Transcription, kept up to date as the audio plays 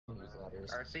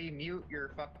tires. RC, mute your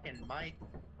fucking mic.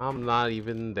 I'm not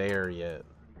even there yet.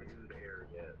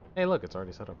 Hey, look, it's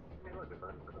already set up.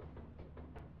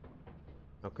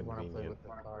 How You wanna play convenient. with the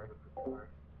car?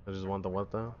 I just want the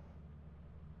what though?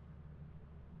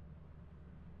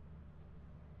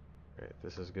 Alright,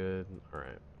 this is good.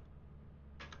 Alright.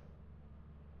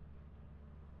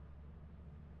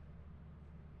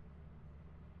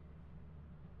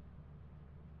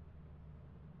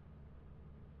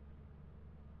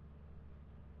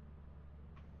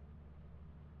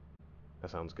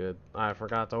 That sounds good. I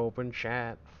forgot to open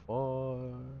chat for...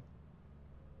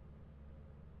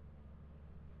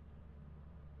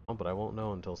 Oh, but I won't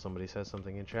know until somebody says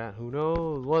something in chat. Who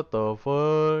knows? What the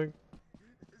fuck?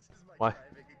 This is my Why?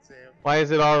 driving exam. Why is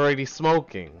it already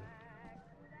smoking?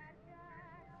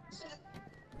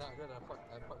 No, good, I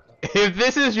fucked up. If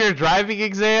this is your driving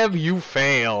exam, you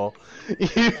fail.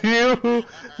 you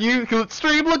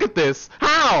stream. Look at this.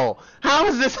 How? How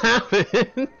has this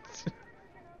happened?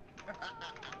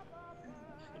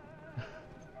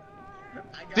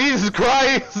 Jesus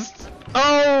Christ!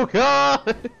 Oh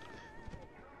God!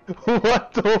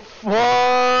 What the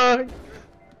fuck?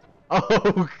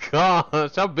 Oh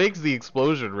gosh! How big's the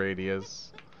explosion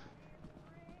radius?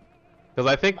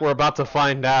 Because I think we're about to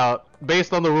find out.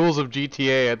 Based on the rules of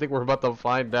GTA, I think we're about to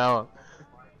find out.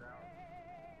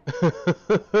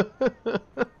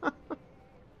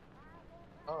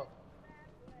 Oh.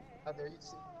 There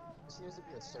seems to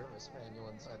be a service manual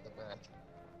inside the back.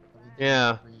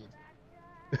 Yeah. Read.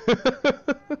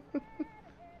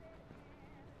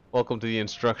 Welcome to the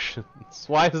instructions.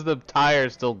 Why is the tire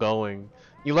still going?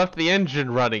 You left the engine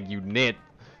running, you nit.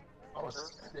 Oh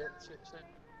shit.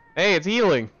 Hey, it's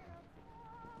healing.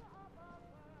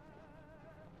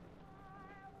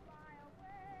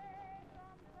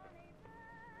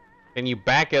 Can you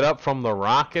back it up from the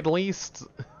rock at least?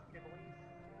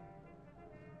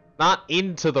 Not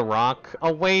into the rock,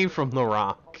 away from the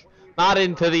rock. Not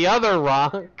into the other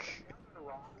rock.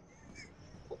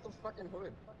 What the fucking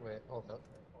hood? Wait, hold up.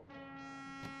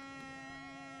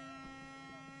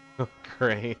 Oh,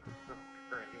 great.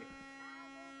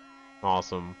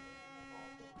 Awesome.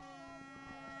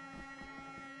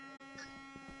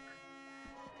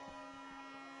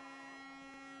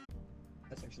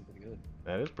 That's actually pretty good.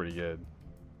 That is pretty good.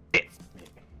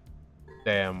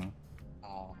 Damn.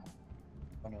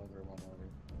 One over.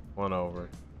 One over.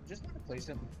 Just want to place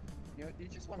him. You know, you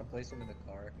just want to place him in the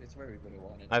car. It's where everybody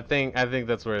wanted. I think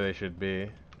that's where they should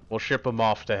be. We'll ship them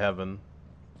off to heaven.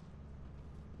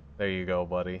 There you go,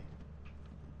 buddy.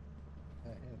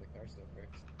 Yeah, the car still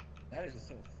works. That is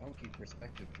so funky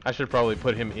perspective. I should probably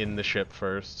put him in the ship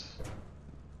first.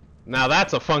 Now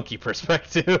that's a funky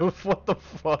perspective. What the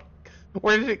fuck?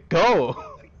 Where did it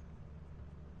go?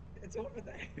 It's over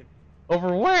there.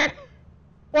 Over where?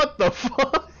 What the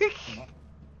fuck?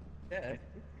 Yeah.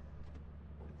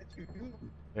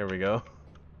 There we go.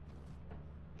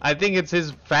 I think it's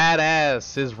his fat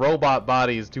ass. His robot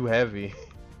body is too heavy.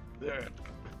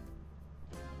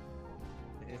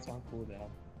 It's on cooldown.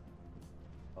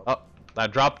 Oh, I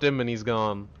dropped him and he's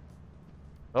gone.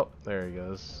 Oh, there he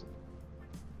goes.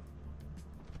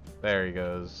 There he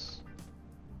goes.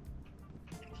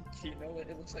 You know what?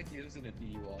 It looks like he was in a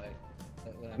DUI.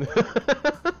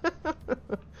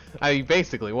 I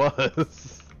basically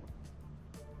was.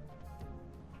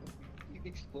 He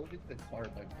exploded the car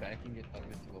by backing it up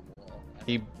into a wall.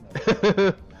 He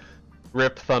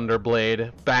Rip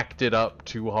Thunderblade, backed it up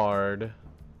too hard.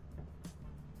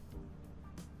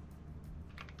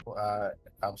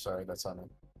 I'm sorry, that's on it.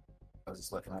 I was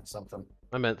just looking at something.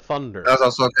 I meant thunder. I was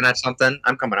also looking at something.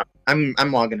 I'm coming up. I'm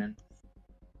logging in.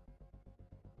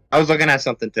 I was looking at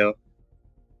something too.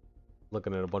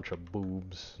 Looking at a bunch of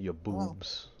boobs. You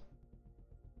boobs.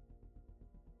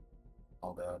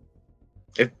 All bad.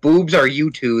 If boobs are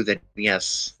you two, then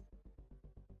yes.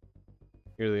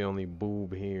 You're the only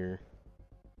boob here.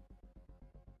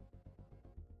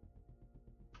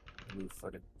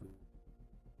 Blue-footed.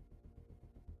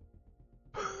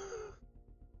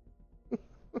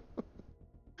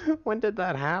 When did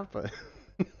that happen?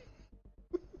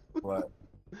 What?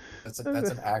 That's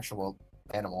an actual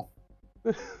animal.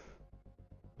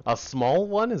 A small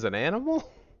one is an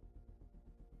animal?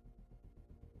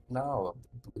 No,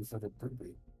 a blue-footed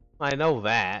booby. I know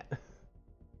that.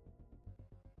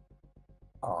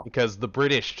 Oh. Because the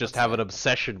British just have an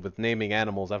obsession with naming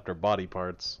animals after body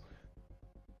parts.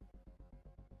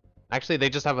 Actually, they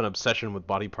just have an obsession with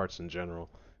body parts in general.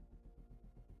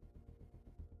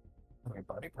 I mean,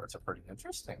 body parts are pretty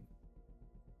interesting.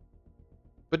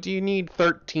 But do you need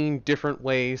 13 different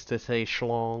ways to say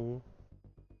schlong?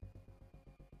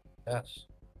 Yes.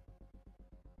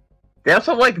 They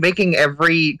also like making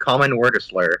every common word a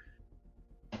slur.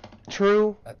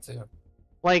 True. That too.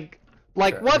 Like Sure,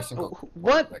 every what single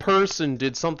what word, like- person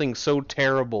did something so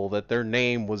terrible that their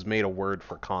name was made a word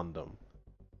for condom?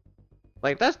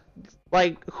 Like that's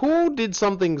like who did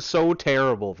something so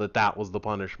terrible that that was the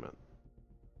punishment?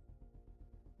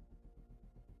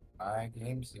 My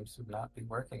game seems to not be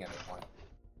working anymore.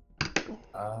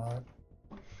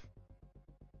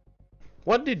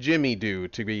 What did Jimmy do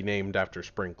to be named after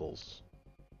Sprinkles?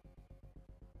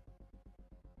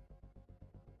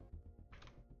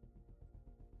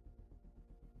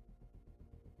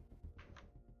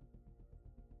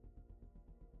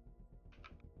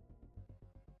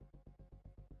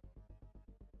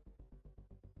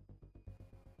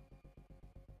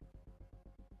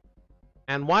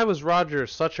 And why was Roger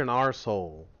such an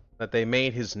arsehole that they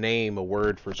made his name a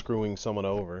word for screwing someone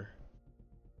over?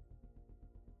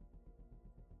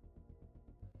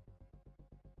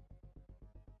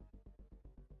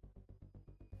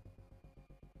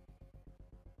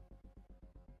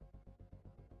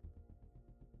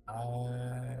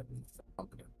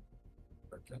 Okay.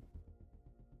 Okay.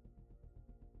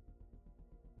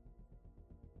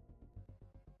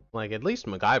 Like, at least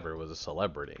MacGyver was a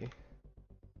celebrity.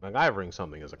 MacGyvering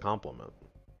something is a compliment.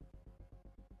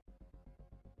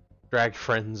 Drag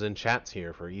friends and chats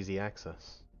here for easy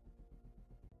access.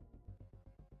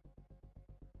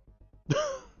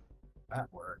 That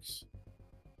works.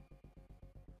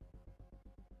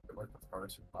 It worked with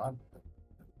Hearts and Bod.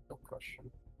 No question.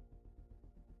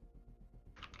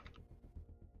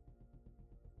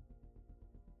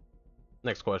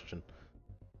 Next question.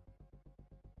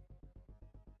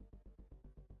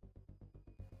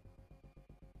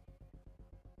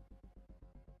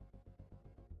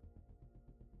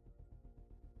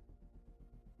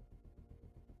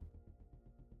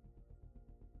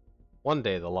 One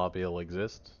day the lobby will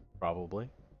exist, probably.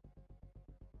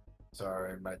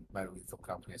 Sorry, my lethal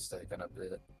company is taking a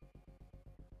bit.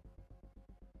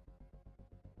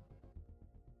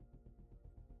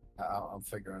 I'm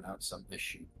figuring out some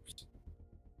issues.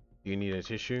 Do you need a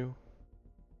tissue?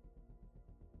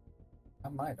 I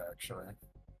might actually.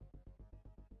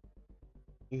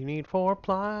 You need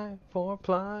 4-ply,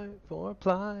 4-ply,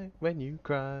 4-ply when you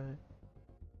cry.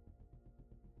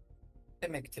 They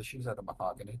make tissues out of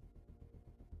mahogany.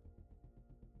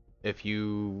 If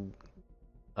you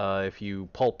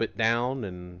pulp it down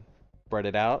and spread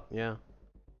it out, yeah.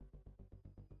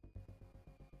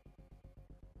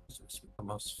 It's the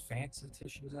most fancy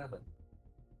tissues ever.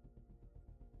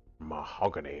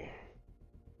 Mahogany.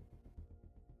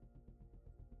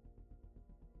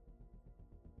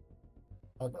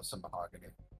 Oh, that's some mahogany.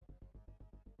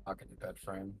 Mahogany bed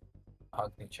frame.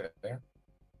 Mahogany chair.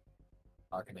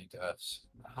 Mahogany desk.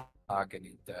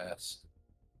 Mahogany desk.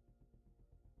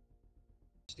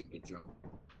 Stupid drum.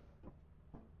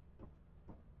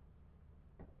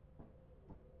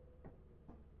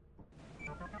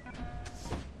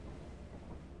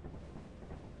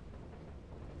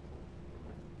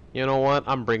 You know what?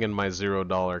 I'm bringing my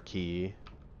 $0 key.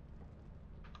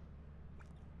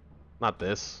 Not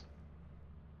this.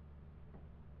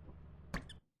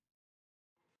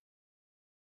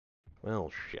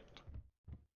 Well, shit.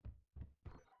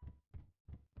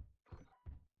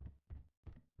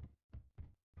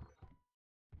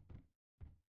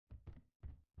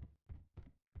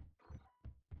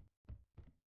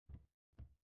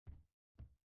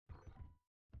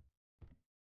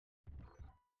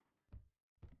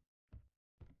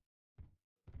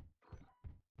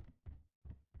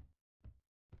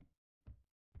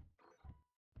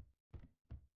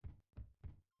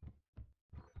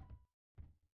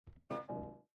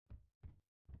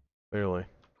 Clearly.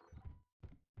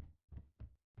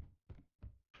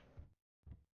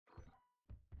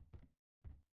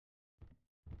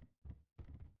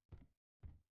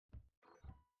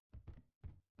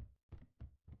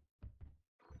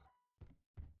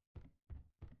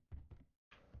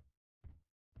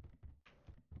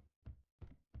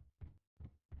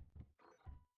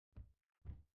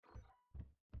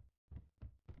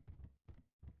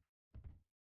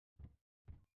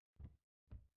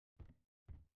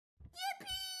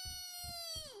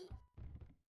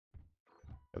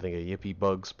 I think a yippee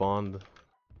bug spawned.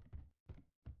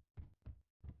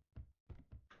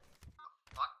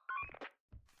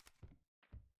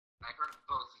 I heard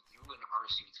both you and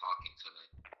RC talking today.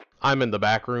 I'm in the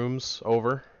back rooms.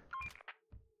 Over.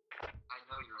 I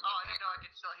know you're in the Oh, I back. didn't know I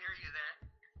could still hear you there.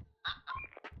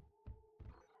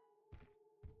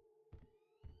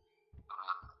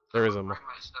 There is a. Bring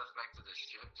my stuff back to the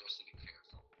ship just to be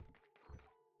careful.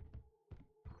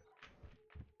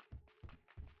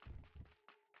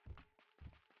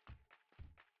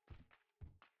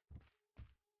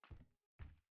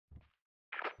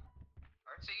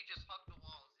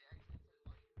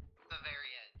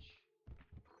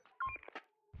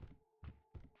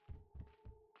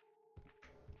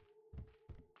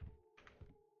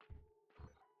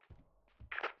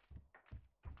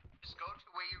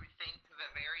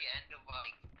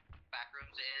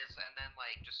 backrooms is, and then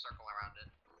like just circle around it.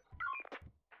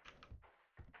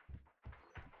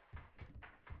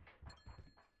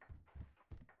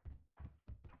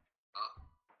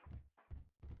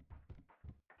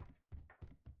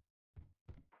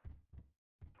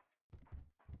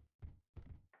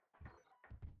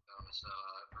 So,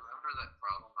 remember that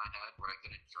problem I had where I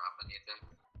couldn't drop anything?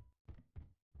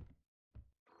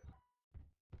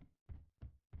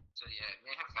 So yeah, it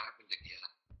may have happened again.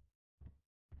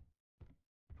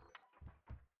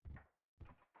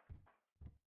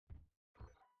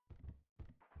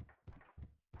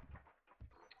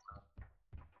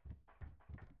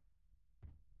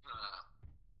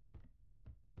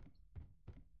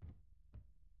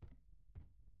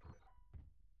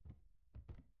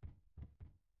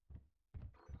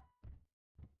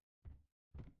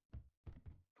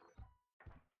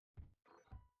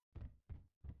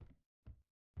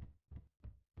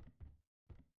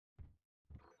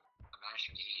 I'm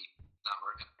actually not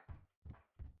working.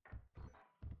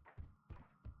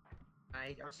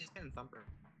 I was just getting thumper.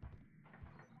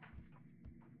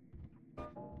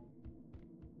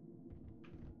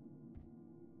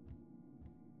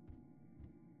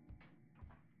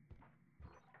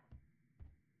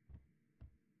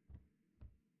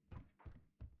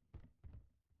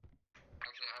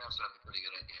 Actually, I also have a pretty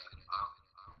good idea.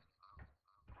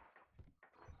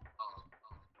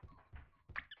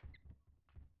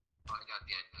 I got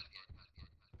the idea.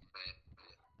 But,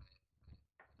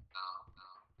 no.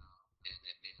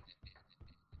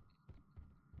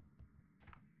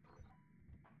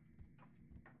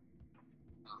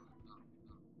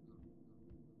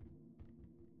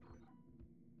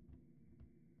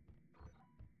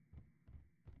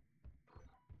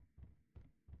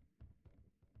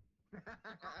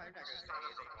 I'm not gonna say Time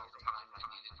I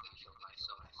needed to kill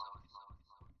myself.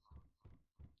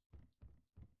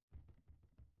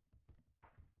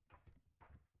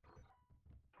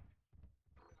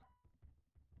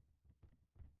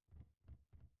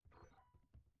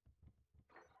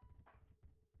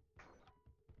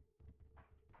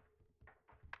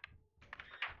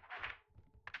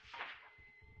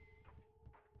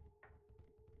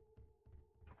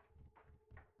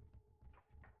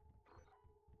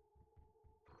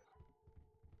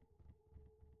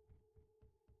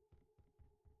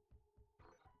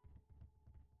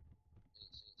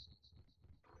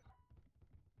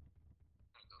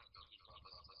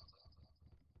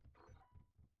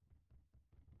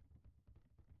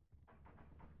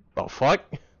 The fuck?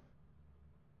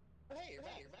 Hey, you're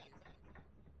back.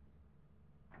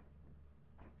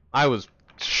 I was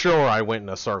sure I went in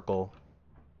a circle.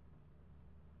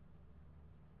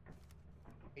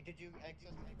 Hey, did you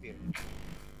access the computer?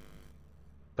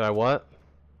 Did I what?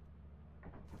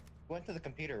 You went to the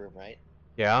computer room, right?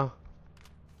 Yeah?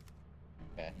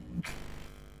 Okay.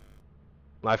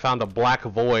 I found a black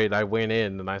void, I went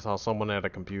in, and I saw someone at a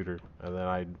computer, and then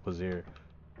I was here.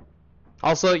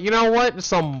 Also, you know what?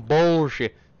 Some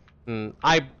bullshit.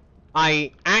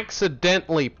 I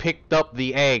accidentally picked up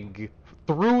the egg,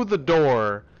 through the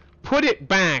door, put it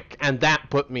back, and that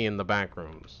put me in the back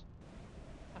rooms.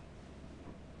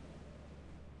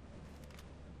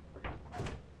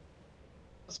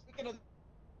 Speaking of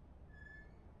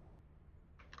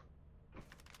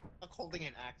holding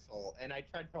an axle, and I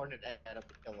tried throwing it at him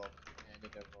to kill him, and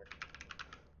it didn't work.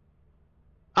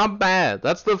 I'm bad.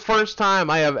 That's the first time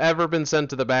I have ever been sent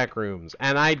to the back rooms,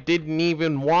 and I didn't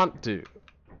even want to.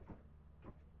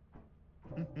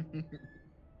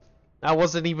 That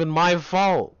wasn't even my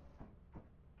fault.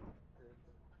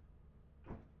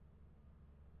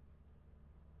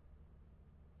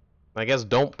 I guess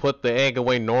don't put the egg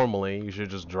away normally, you should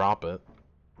just drop it.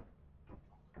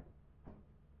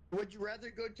 Would you rather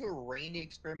go to a rainy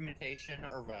experimentation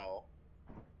or Val?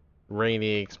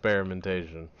 Rainy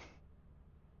experimentation.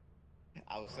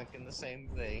 I was thinking the same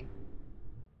thing.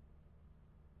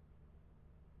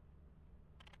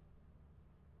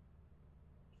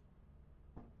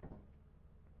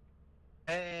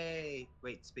 Hey,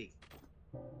 wait, speak.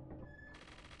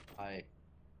 I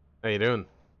How you doing?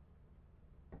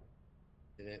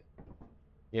 did it.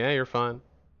 Yeah, you're fine.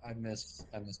 I miss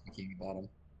Bikini Bottom.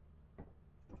 I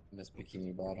miss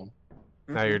Bikini Bottom.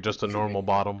 Now you're just a normal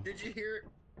bottom. Did you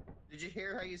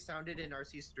hear how you sounded in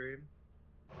RC stream?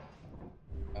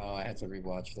 Oh, I had to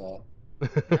rewatch that.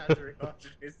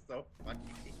 It's so funny.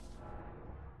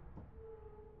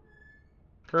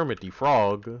 Kermit the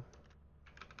Frog.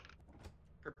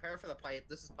 Prepare for the pipe.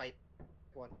 This is pipe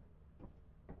 1.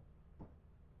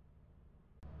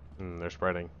 They're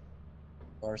spreading.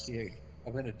 RC,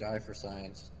 I'm gonna die for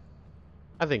science.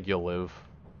 I think you'll live.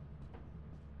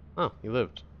 Oh, you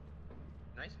lived.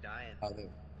 Nice dying.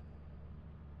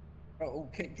 Bro,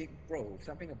 okay, bro,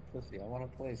 stop being a pussy. I want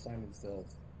to play Simon Says.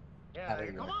 Yeah, Outta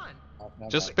come here. on. Oh,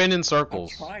 never Just mind. spin in I'm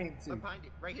circles. trying to. I'm behind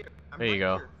it. Right here. I'm There you right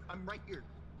go. here. I'm right here.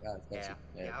 Yeah, that's Yeah.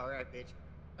 it. Yeah, alright, bitch.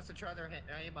 Let's try their hand.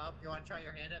 Aim up. You want to try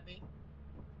your hand at me?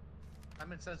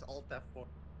 Simon Says Alt F4.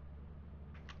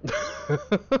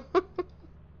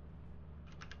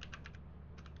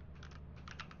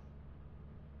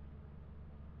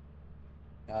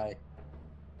 Die.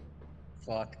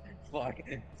 Fuck. Fuck.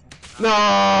 No!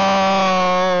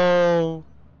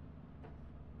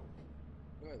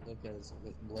 Who do I look as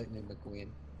with Lightning McQueen?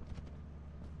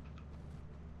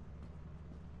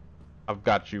 I've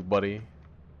got you, buddy.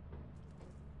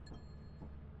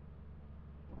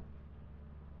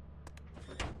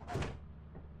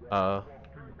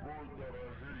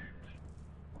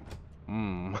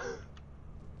 Hmm.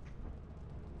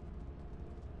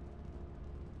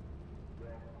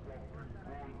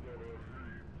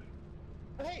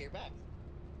 Oh, hey, you're back.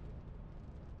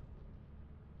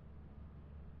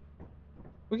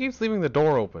 Who keeps leaving the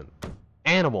door open?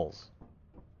 Animals.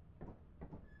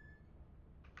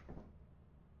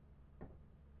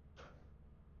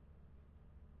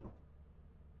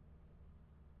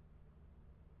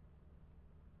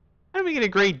 How do we get a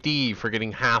grade D for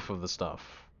getting half of the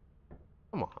stuff?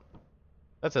 Come on.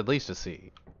 That's at least a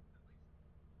C.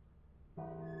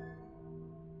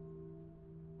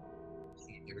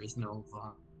 There is no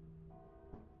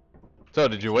So,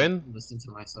 did you win? listen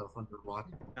to myself underwater.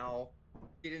 No.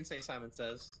 He didn't say Simon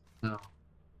Says. No.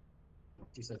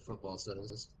 He said football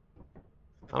says.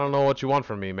 I don't know what you want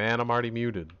from me, man. I'm already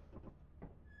muted.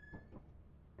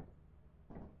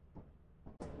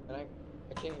 And I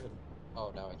can't even.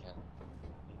 Oh, now I can.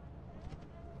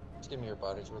 Just give me your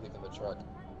bodies. We're leaving the truck.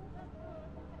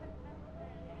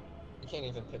 You can't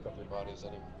even pick up your bodies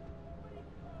anymore.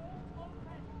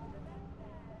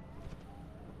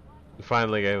 You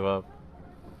finally gave up.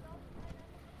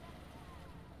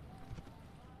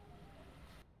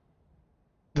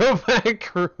 The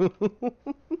back room.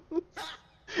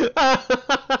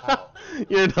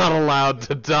 You're not allowed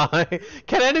to die.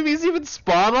 Can enemies even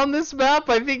spawn on this map?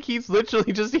 I think he's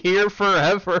literally just here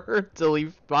forever till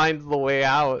he finds the way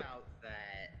out.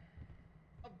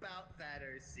 About that,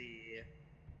 RC.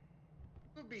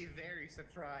 Would be very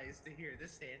surprised to hear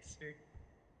this answer.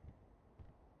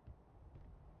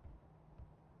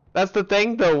 That's the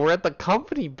thing, though. We're at the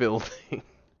company building.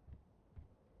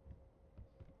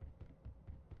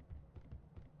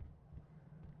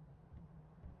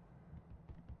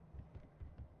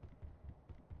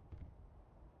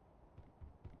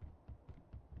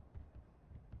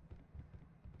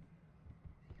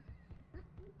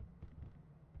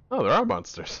 Oh, there are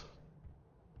monsters.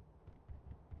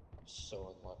 I'm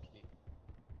so unlucky.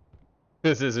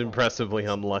 This is impressively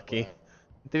unlucky.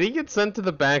 Did he get sent to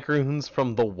the back rooms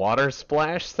from the water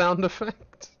splash sound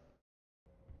effect?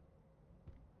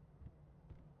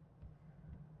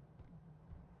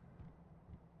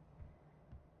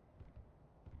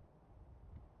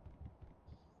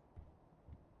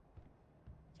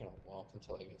 I'm gonna walk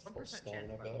until I get full 1% chance,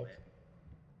 stamina by the back. way.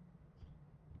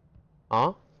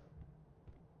 Huh?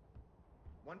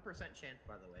 1% chance,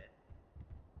 by the way.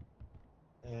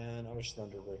 And I wish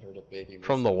Thunder were here to baby me.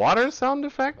 From so the I water could- sound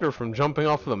effect or from jumping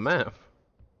off of the map?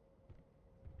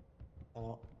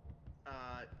 Oh.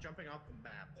 Jumping off the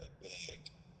map.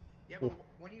 Yeah, but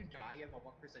when you die, you have a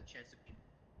 1% chance of being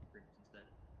instead.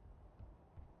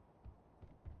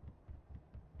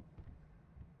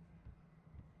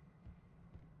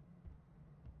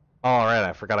 Oh, alright,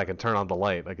 I forgot I could turn on the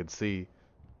light. I could see.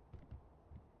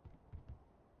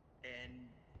 And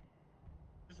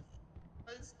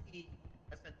because he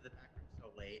got sent to the back room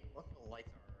so late, most of the lights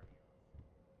are already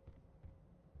off.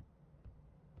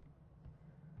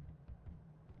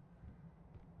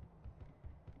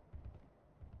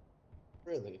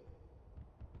 Really?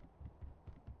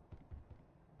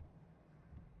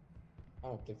 I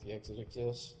don't think the exit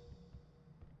exists.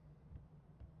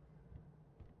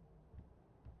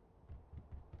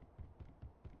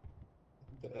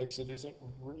 The exit isn't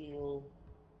real.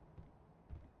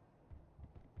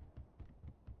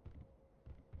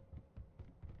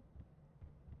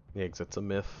 The exit's a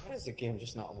myth. Why does the game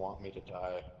just not want me to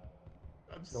die?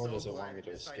 I'm Nor so does it glad want me to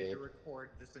I decided escape. to record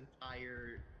this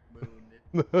entire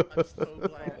moon. I'm so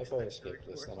glad If I decided to escape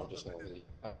this, then record I'm just all gonna of leave.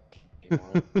 I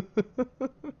don't anymore.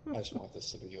 I just want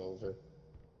this to be over.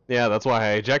 Yeah, that's why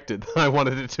I ejected. I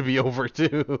wanted it to be over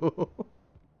too.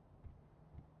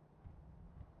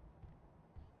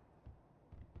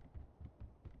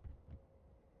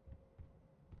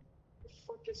 The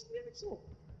fuck is the exit?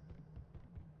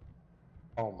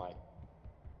 Oh my.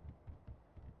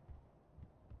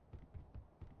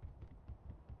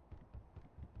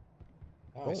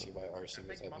 Now I see why RC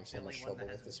was having so much trouble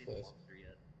with this place.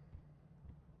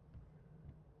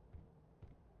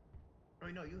 Oh,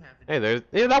 no, you haven't. Hey, there's.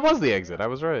 Yeah, that was the exit. I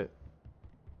was right.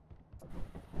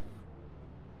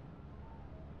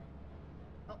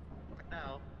 Oh,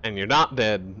 now. And you're not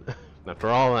dead after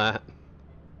all that.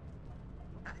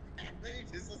 Then he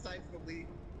just decides to leave.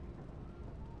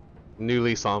 New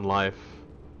lease on life.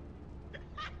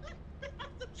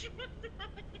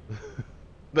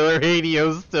 The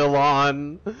radio's still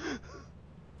on.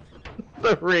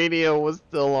 The radio was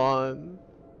still on.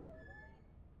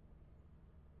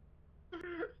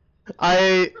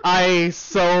 I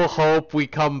so hope we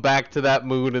come back to that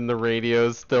mood and the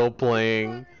radio's still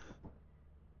playing.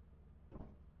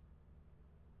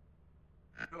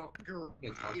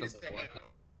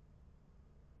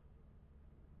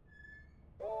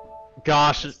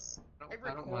 Gosh. I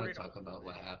don't want to talk about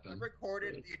what happened. I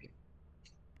recorded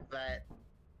that.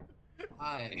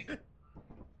 Why?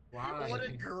 Why? What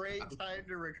a great time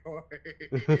to record.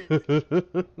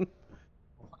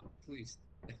 Please.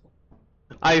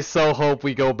 I so hope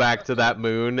we go back to that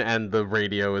moon and the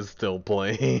radio is still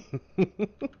playing.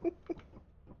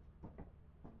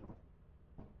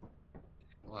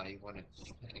 Why you want to?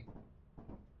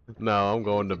 No, I'm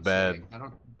going to bed. I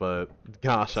don't. But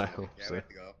gosh, I hope Yeah, so. we have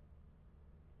to go.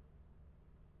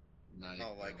 No,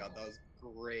 Oh my god, that was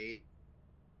great.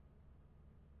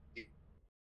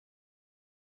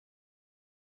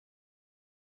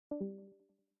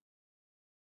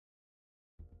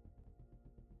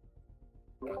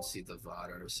 I don't see the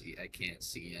VOD or see. I can't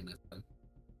see anything.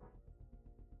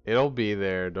 It'll be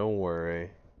there, don't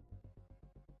worry.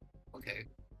 Okay.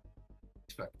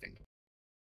 Expecting.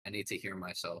 I need to hear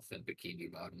myself in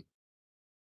Bikini Bottom.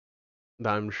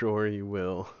 I'm sure you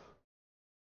will.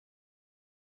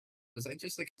 Was I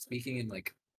just like speaking in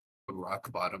like a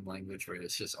rock bottom language where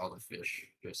it's just all the fish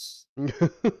just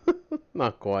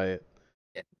Not quite.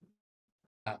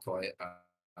 not quite.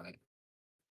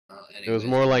 It was Anyways,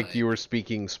 more good like night. you were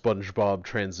speaking Spongebob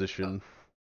transition.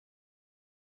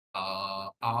 Oh,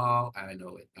 I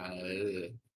know it.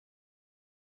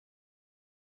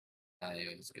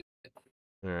 Anyways, good.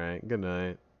 Alright, good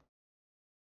night.